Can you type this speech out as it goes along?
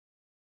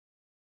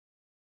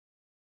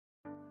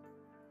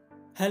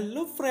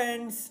Hello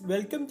friends,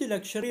 welcome to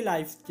Luxury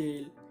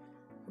Lifestyle.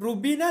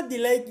 Rubina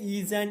Dilaik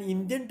is an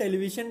Indian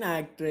television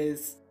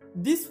actress.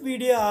 This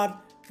video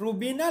are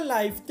Rubina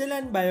lifestyle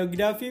and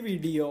biography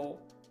video.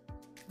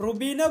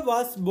 Rubina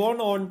was born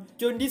on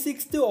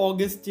 26th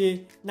August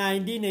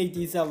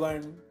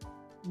 1987.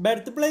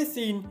 Birthplace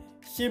in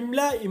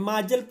Shimla,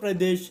 Himachal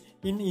Pradesh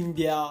in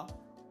India.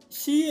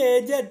 She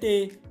aged at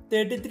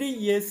 33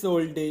 years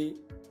old.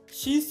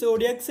 She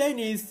zodiac sign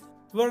is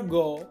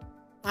Virgo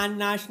and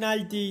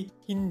nationality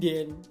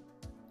Indian.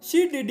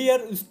 She did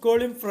her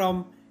schooling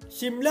from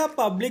Shimla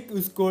Public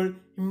School,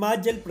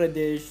 Himachal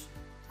Pradesh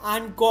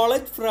and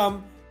college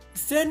from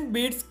St.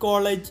 Bede's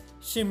College,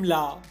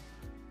 Shimla.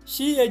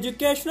 She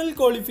educational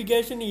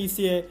qualification is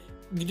a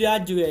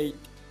graduate.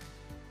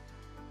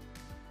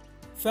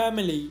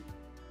 Family.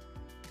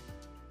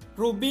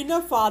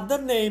 Rubina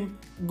father name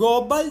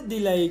Gopal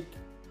Dilaik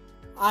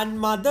and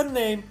mother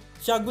name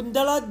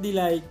Shakuntala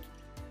Dilaik.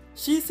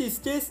 She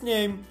sisters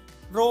name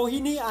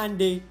Rohini and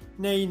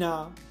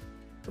Naina.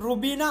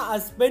 Rubina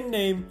husband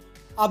name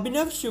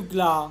Abhinav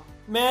Shukla.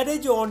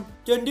 Marriage on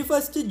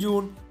 21st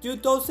June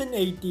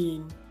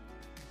 2018.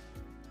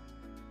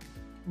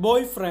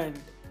 Boyfriend.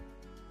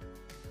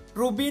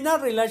 Rubina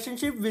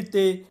relationship with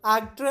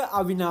actor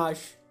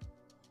Avinash.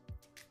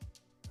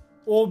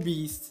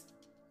 Hobbies.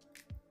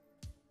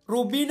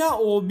 Rubina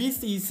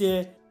hobbies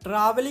is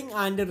traveling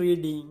and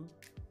reading.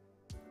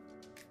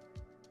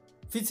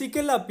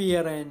 Physical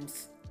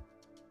appearance.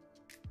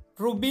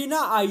 Rubina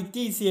height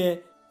is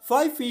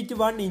 5 feet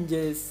 1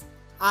 inches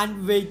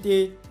and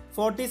weight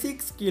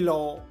 46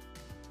 kilo.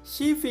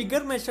 She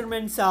figure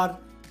measurements are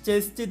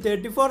chest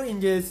 34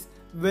 inches,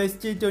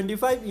 waist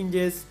 25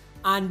 inches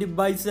and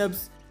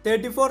biceps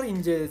 34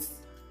 inches.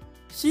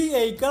 She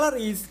eye color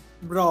is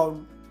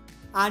brown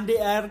and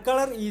hair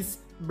color is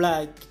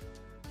black.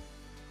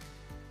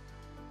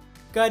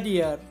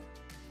 Career.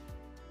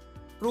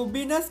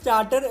 Rubina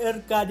started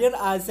her career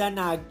as an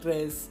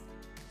actress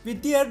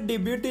with her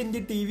debut in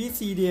the TV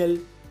serial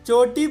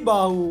Choti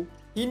Bahu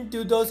in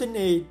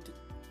 2008.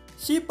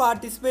 She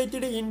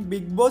participated in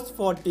Bigg Boss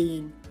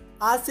 14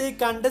 as a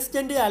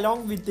contestant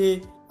along with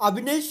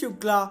Abhinay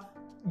Shukla,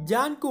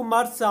 Jan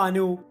Kumar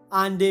Sanu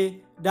and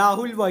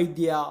Rahul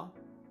Vaidya.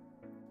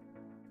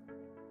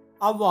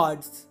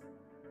 Awards.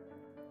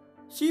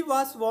 She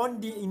was won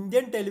the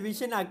Indian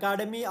Television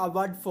Academy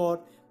Award for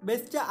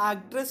Best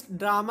Actress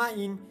Drama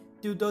in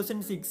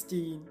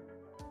 2016.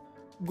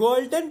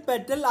 Golden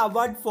Petal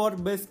Award for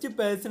Best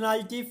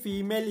Personality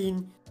Female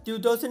in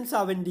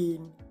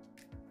 2017.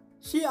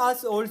 She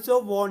has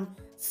also won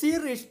C.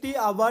 Rishti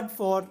Award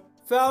for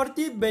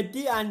Favorite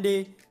Betty and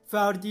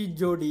Favorite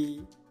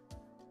Jodi.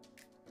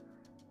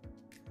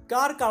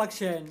 Car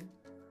collection.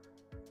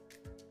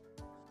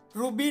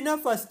 Rubina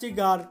first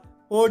car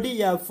Audi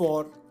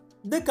A4.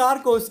 The car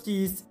cost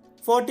is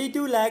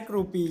 42 lakh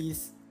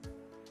rupees.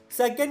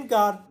 Second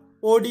car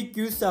Audi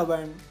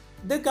Q7.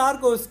 The car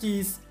cost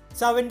is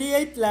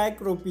 78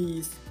 lakh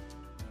rupees.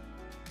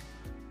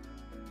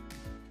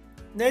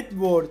 Net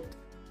worth.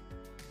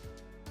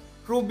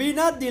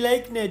 Rubina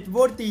Dilaik net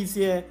worth is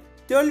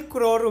 12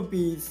 crore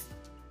rupees.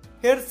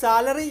 Her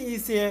salary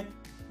is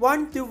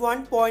 1 to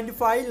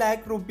 1.5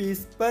 lakh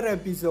rupees per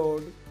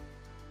episode.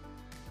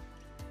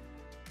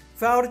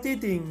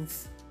 Favorite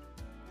things.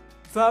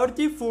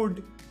 Favorite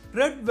food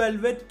red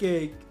velvet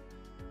cake.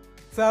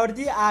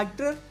 Favorite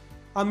actor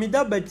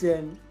Amitabh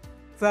Bachchan.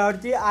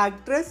 Favorite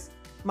actress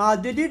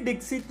Madhuri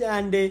Dixit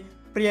and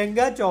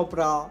Priyanka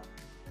Chopra.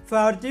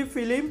 Favorite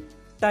film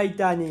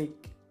Titanic.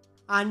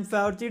 And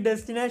favorite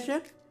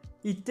destination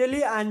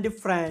Italy and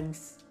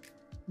France.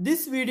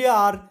 This video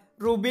are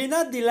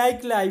Rubina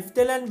Dilaik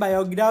lifestyle and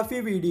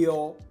biography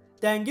video.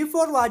 Thank you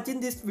for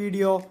watching this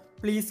video.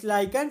 Please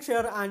like and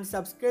share and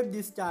subscribe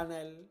this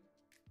channel.